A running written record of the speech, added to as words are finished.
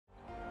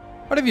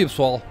Howdy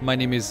pessoal, my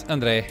name is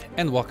Andre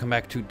and welcome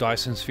back to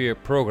Dyson Sphere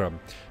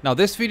Program. Now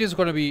this video is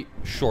going to be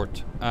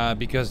short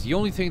because the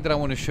only thing that I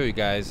want to show you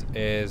guys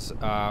is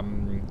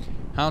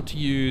how to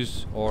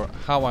use, or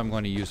how I'm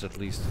going to use at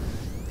least,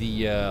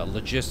 the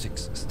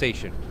logistics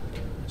station.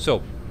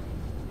 So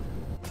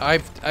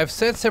I've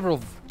said several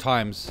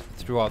times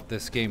throughout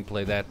this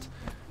gameplay that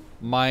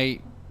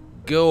my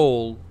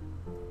goal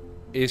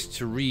is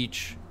to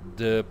reach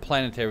the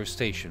planetary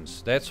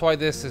stations. That's why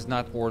this is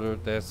not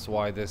ordered. That's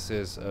why this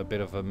is a bit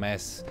of a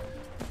mess.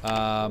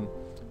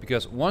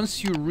 Because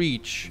once you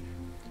reach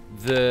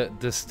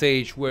the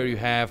stage where you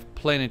have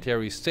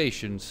planetary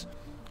stations,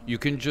 you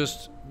can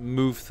just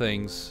move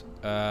things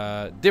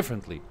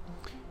differently.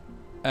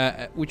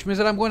 Which means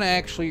that I'm going to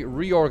actually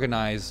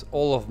reorganize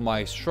all of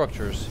my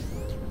structures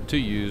to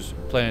use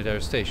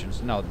planetary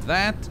stations. Now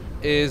that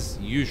is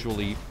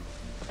usually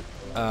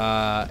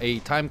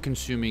a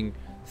time-consuming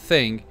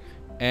thing,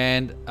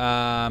 and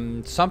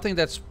something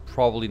that's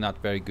probably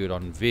not very good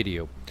on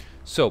video.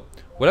 So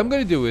what I'm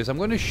going to do is I'm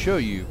going to show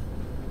you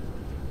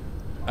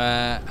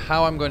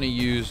how I'm going to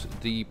use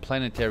the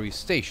planetary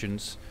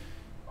stations,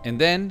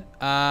 and then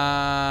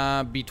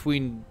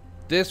between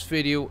this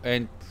video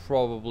and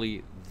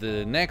probably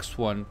the next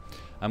one,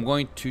 I'm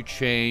going to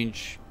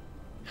change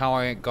how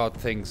I got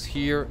things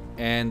here,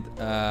 and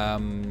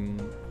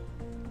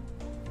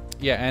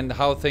yeah, and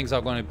how things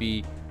are going to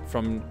be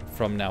from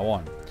now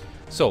on.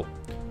 So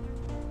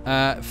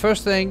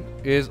first thing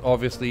is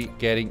obviously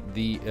getting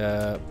the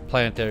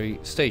planetary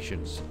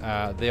stations.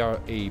 They are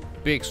a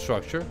big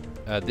structure.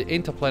 The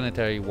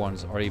interplanetary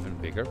ones are even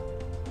bigger,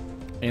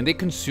 and they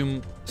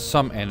consume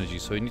some energy,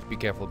 so you need to be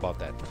careful about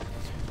that.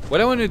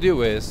 What I want to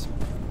do is,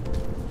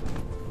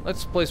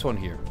 let's place one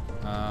here,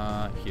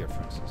 here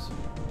for instance.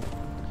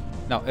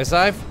 Now, as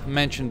I've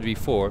mentioned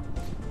before,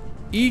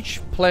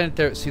 each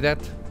planetary, see that?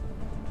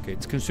 Okay,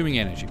 it's consuming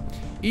energy.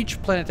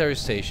 Each planetary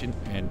station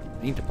and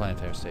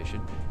interplanetary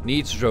station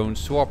needs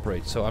drones to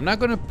operate. So I'm not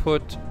going to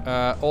put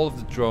all of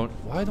the drone.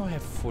 Why do I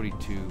have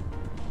 42?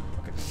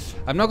 Okay,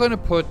 I'm not going to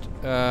put.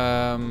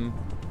 I'm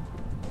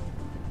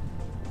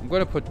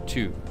going to put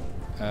two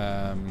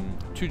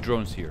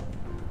drones here,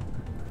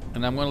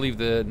 and I'm going to leave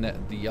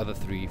the other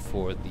three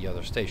for the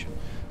other station.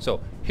 So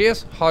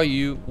here's how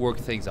you work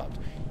things out.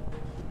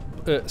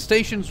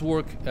 Stations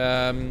work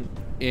in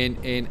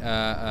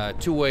a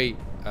two-way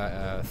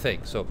thing.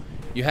 So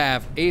you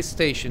have a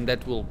station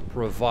that will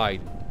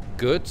provide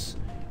goods,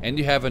 and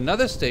you have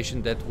another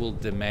station that will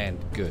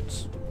demand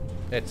goods.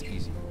 That's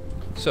easy.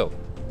 So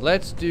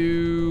let's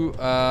do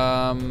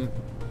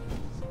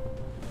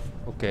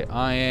okay,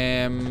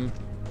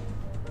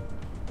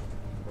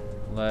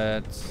 let's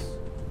put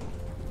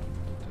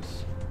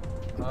this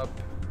up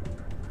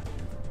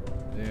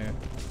there.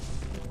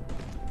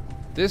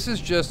 This is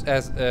just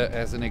as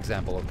an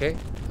example, okay?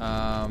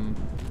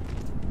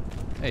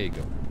 There you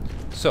go.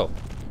 So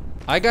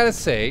I gotta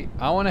say,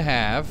 I want to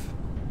have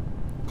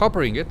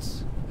copper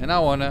ingots, and I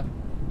want to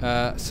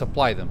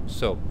supply them.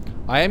 So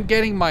I am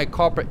getting my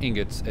copper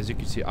ingots, as you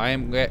can see. I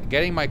am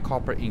getting my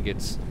copper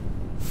ingots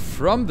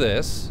from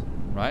this,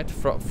 right?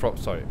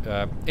 Sorry,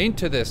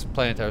 into this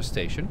planetary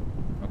station.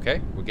 Okay,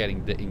 we're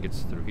getting the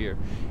ingots through here,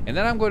 and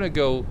then I'm going to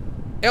go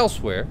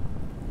elsewhere.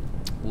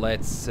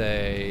 Let's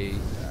say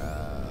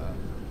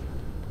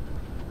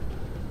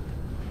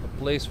a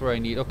place where I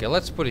need. Okay,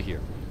 let's put it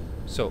here.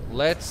 So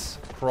let's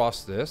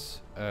cross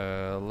this.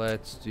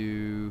 Let's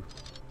do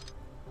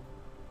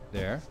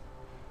there.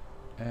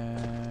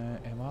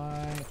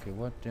 Okay,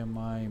 what am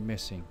I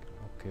missing?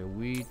 Okay,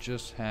 we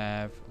just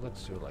have,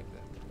 let's do it like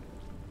that.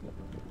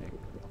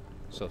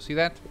 So see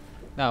that?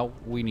 Now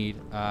we need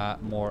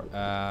more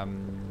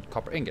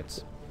copper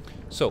ingots.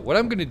 So what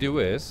I'm gonna do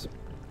is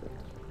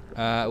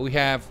we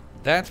have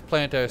that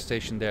planetary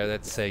station there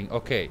that's saying,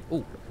 okay,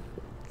 oh,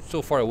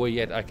 so far away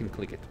yet I can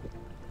click it.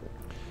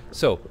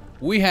 So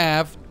we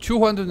have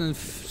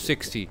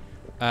 260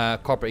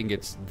 copper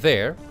ingots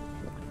there.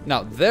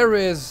 Now there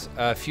is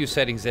a few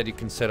settings that you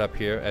can set up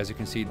here. As you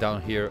can see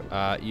down here,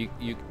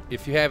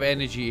 if you have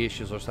energy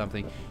issues or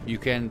something, you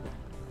can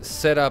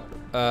set up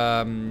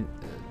the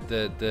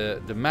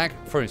max.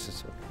 For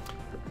instance,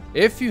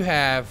 if you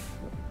have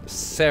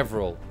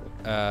several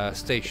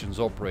stations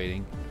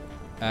operating,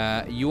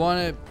 you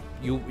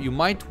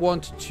might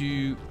want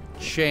to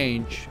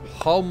change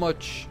how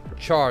much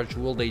charge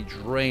will they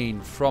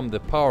drain from the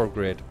power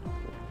grid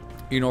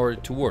in order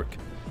to work.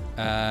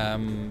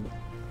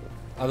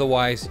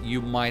 Otherwise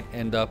you might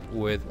end up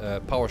with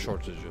power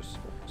shortages,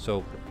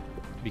 so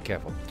be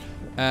careful.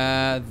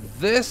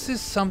 This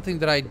is something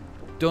that I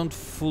don't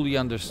fully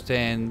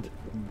understand,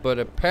 but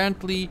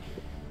apparently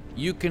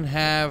you can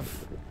have,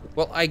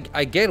 well,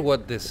 I get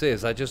what this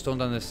is, I just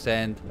don't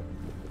understand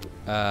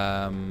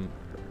how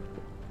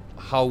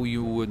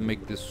you would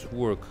make this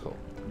work.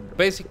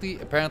 Basically,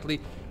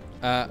 apparently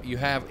you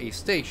have a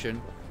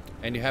station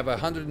and you have a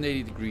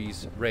 180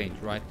 degrees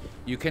range, right?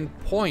 You can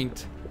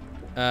point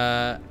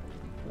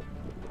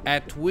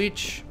at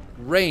which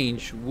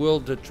range will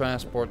the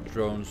transport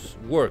drones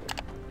work.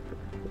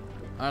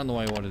 I don't know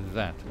why I want to do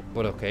that,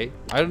 but okay.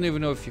 I don't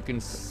even know if you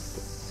can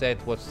set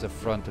what's the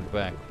front and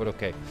back, but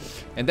okay.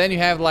 And then you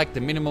have like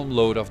the minimum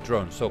load of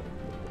drones. So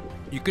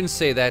you can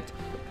say that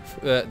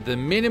the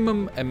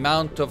minimum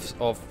amount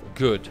of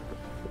goods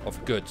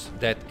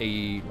that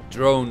a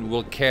drone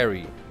will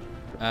carry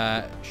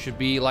should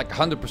be like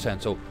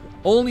 100%. So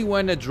only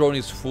when a drone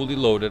is fully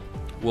loaded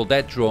will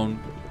that drone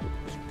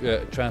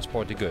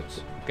transport the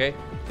goods. Okay,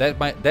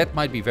 that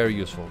might be very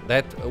useful.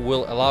 That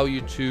will allow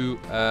you to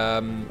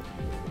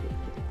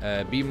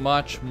be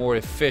much more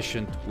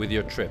efficient with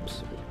your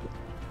trips.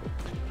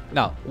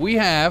 Now we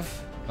have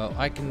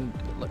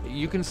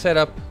you can set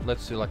up,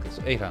 let's do like this,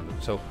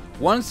 800. So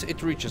once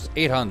it reaches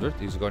 800,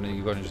 you're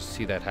gonna just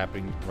see that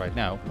happening right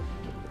now.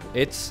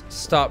 It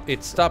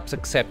stops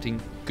accepting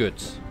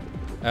goods,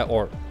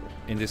 or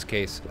in this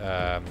case,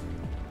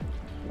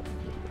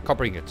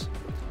 copper ingots.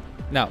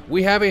 Now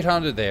we have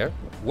 800 there.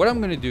 What I'm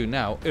gonna do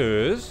now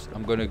is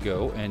I'm gonna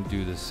go and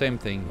do the same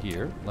thing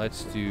here.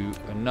 Let's do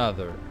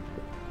another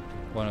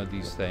one of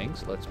these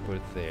things. Let's put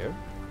it there,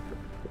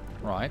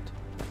 right?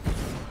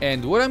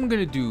 And what I'm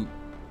gonna do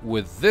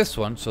with this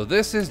one, so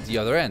this is the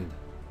other end.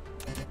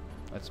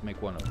 Let's make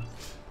one of them.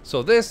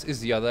 So this is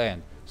the other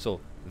end.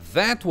 So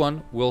that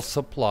one will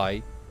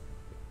supply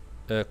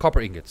copper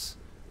ingots.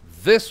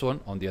 This one,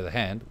 on the other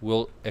hand,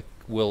 will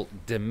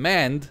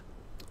demand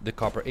the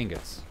copper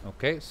ingots.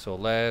 Okay, so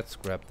let's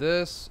grab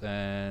this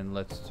and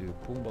let's do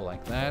Pumbaa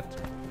like that.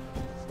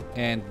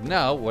 And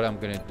now what I'm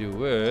gonna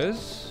do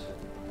is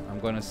I'm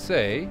gonna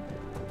say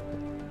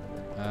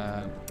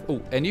oh,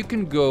 and you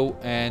can go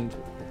and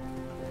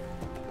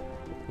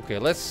okay,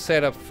 let's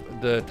set up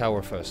the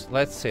tower first.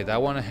 Let's say that I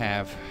want to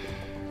have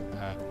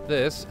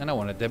this and I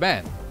want to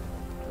demand.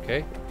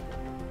 Okay,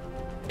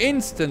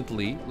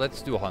 instantly,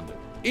 let's do 100.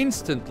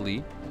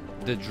 Instantly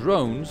the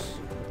drones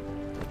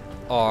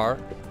are,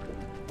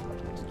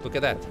 look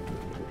at that,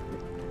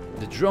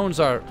 the drones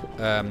are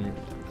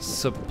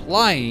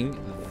supplying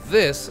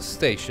this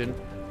station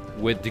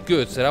with the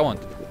goods that I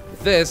want.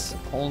 This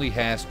only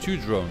has 2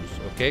 drones.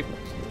 Okay,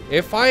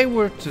 if I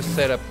were to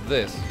set up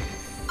this,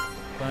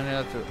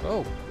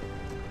 oh,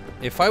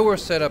 if I were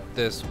to set up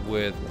this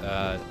with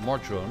more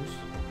drones,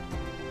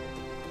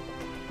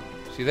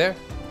 see there,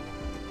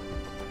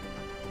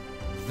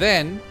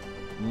 then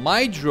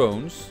my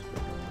drones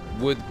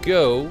would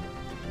go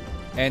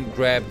and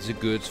grab the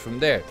goods from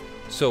there.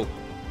 So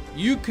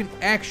you can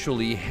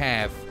actually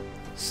have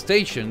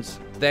stations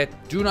that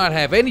do not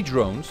have any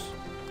drones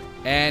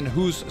and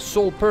whose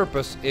sole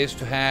purpose is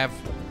to have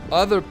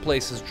other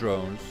places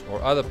drones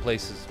or other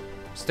places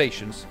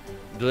stations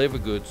deliver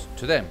goods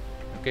to them.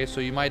 Okay, so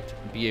you might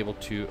be able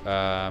to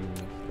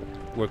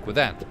work with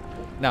that.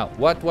 Now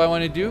what do I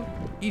want to do?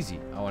 Easy.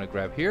 I want to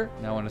grab here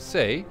and I want to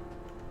say,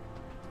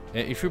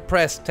 if you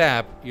press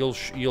tab, you'll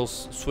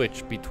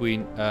switch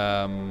between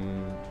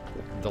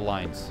the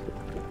lines.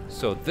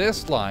 So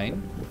this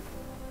line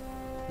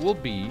will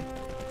be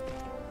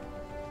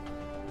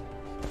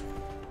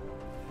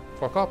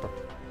for copper.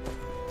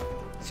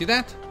 See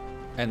that?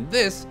 And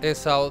this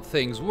is how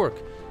things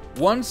work.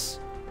 Once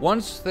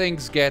the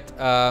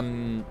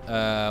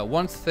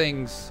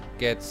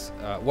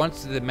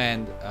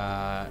demand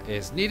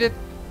is needed,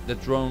 the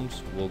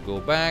drones will go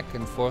back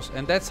and forth,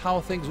 and that's how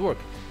things work.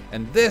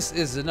 And this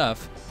is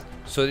enough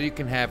so that you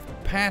can have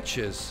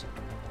patches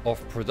of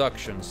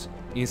productions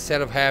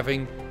instead of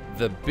having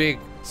the big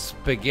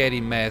spaghetti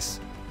mess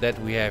that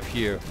we have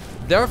here.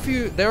 There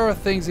are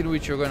things in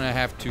which you're gonna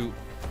have to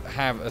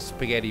have a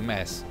spaghetti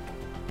mess,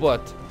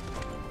 but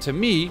to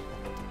me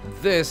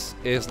this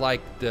is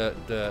like the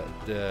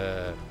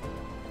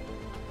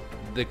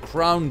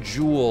crown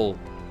jewel,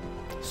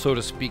 so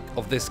to speak,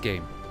 of this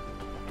game,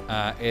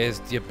 is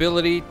the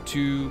ability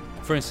to,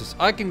 for instance,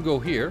 I can go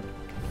here,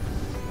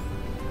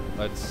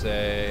 let's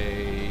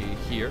say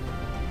here,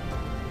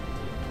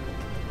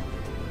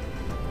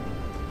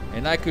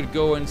 and I could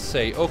go and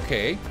say,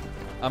 okay,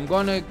 I'm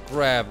gonna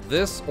grab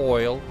this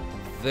oil,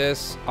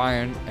 this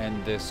iron,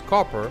 and this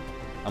copper.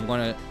 I'm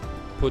gonna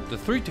put the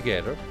 3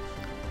 together,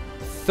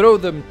 throw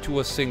them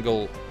to a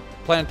single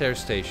planetary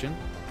station,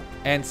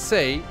 and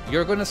say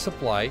you're gonna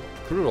supply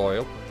crude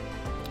oil,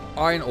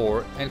 iron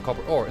ore, and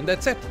copper ore, and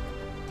that's it.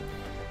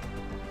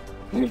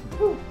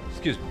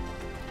 Excuse me.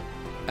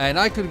 And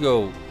I could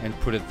go and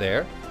put it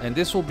there, and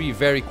this will be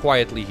very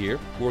quietly here,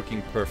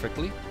 working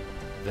perfectly.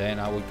 Then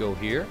I would go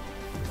here,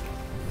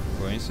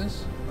 for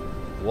instance,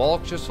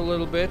 walk just a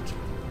little bit,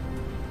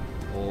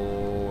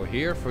 or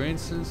here, for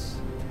instance,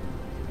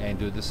 and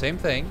do the same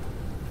thing.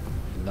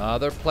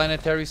 Another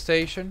planetary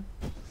station,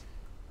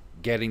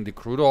 getting the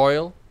crude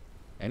oil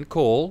and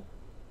coal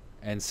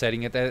and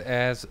setting it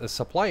as a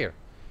supplier.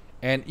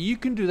 And you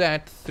can do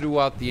that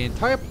throughout the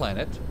entire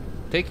planet,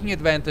 taking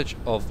advantage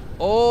of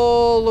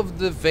all of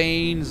the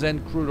veins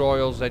and crude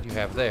oils that you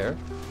have there,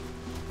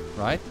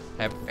 right?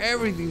 Have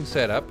everything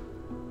set up,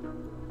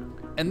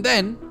 and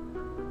then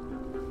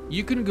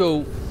you can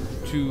go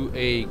to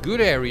a good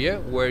area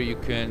where you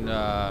can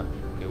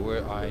okay,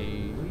 where I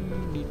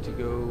need to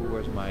go,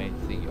 where's my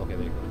thing? Okay,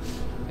 there you go.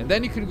 And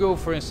then you can go,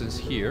 for instance,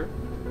 here,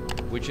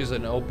 which is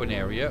an open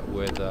area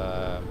with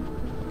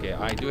okay,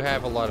 I do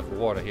have a lot of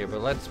water here,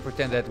 but let's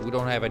pretend that we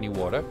don't have any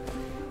water.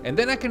 And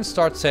then I can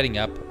start setting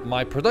up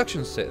my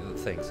production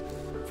things.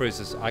 For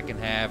instance, I can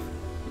have,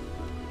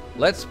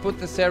 let's put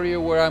this area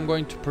where I'm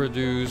going to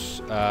produce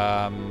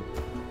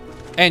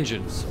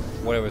engines,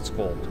 whatever it's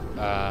called.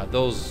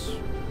 Those,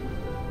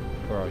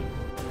 where are you?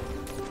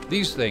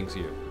 These things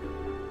here.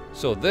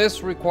 So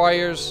this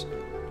requires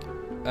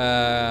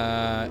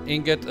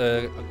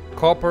ingot,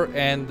 copper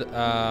and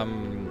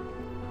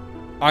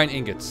iron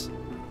ingots.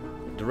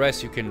 The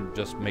rest you can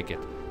just make it.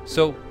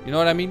 So you know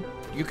what I mean?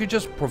 You can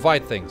just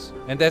provide things,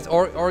 and that's,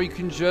 or you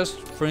can just,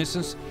 for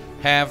instance,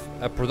 have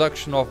a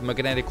production of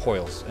magnetic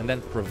coils and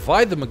then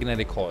provide the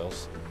magnetic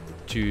coils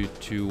to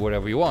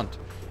whatever you want,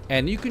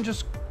 and you can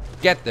just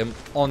get them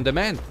on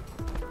demand.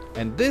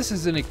 And this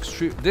is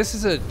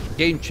a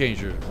game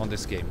changer on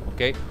this game.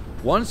 Okay,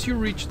 once you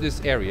reach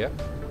this area,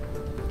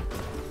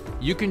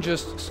 you can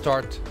just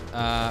start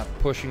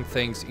pushing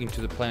things into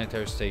the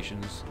planetary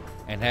stations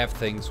and have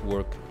things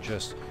work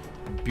just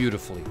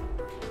beautifully.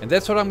 And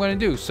that's what I'm going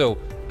to do. So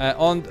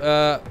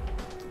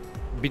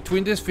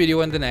between this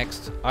video and the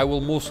next, I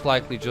will most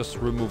likely just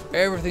remove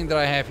everything that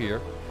I have here,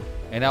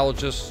 and I will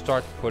just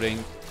start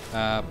putting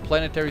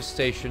planetary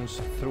stations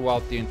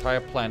throughout the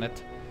entire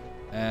planet,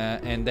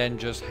 and then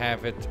just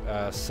have it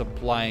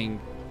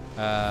supplying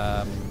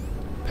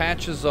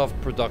patches of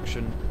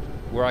production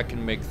where I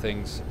can make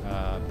things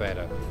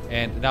better.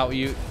 And now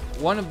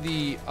one of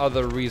the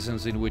other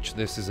reasons in which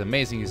this is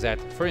amazing is that,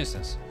 for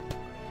instance,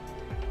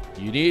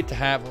 you need to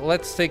have,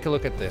 let's take a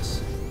look at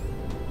this.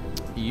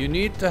 You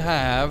need to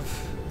have,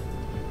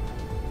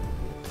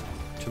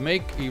 to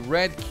make a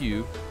red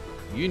cube,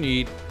 you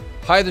need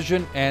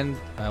hydrogen and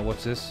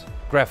what's this?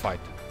 Graphite.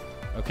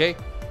 Okay?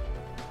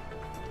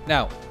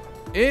 Now,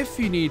 if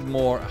you need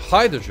more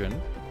hydrogen,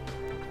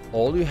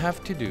 all you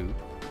have to do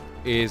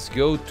is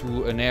go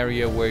to an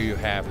area where you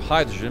have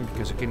hydrogen,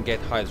 because you can get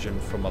hydrogen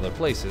from other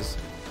places,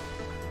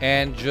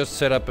 and just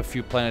set up a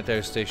few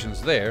planetary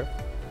stations there,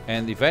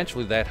 and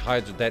eventually that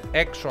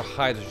extra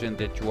hydrogen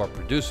that you are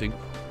producing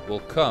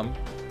will come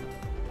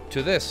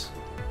to this.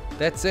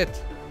 That's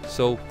it.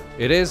 So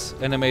it is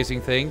an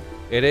amazing thing.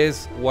 It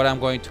is what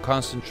I'm going to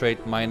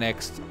concentrate my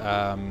next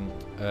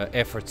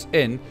efforts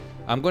in.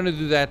 I'm going to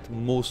do that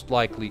most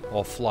likely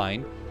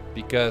offline,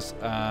 because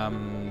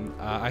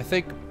I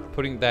think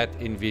putting that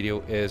in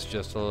video is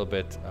just a little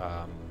bit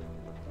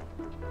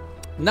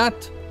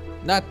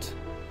not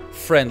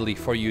friendly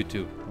for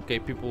YouTube. Okay,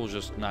 people will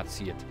just not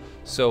see it.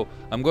 So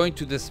I'm going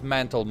to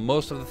dismantle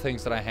most of the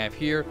things that I have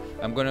here.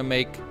 I'm going to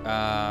make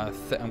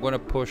I'm going to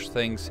push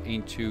things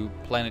into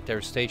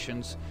planetary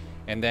stations,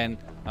 and then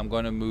I'm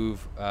going to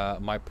move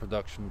my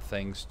production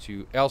things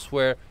to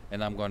elsewhere,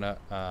 and I'm going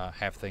to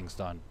have things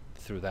done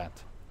through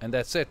that. And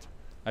that's it.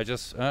 I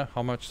just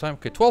how much time?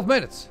 Okay, 12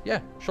 minutes.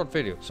 Yeah, short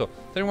video. So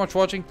thank you very much for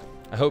watching.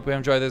 I hope you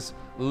enjoyed this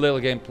little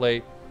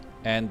gameplay,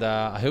 and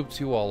I hope to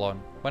see you all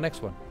on my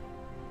next one.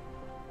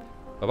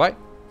 Bye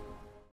bye.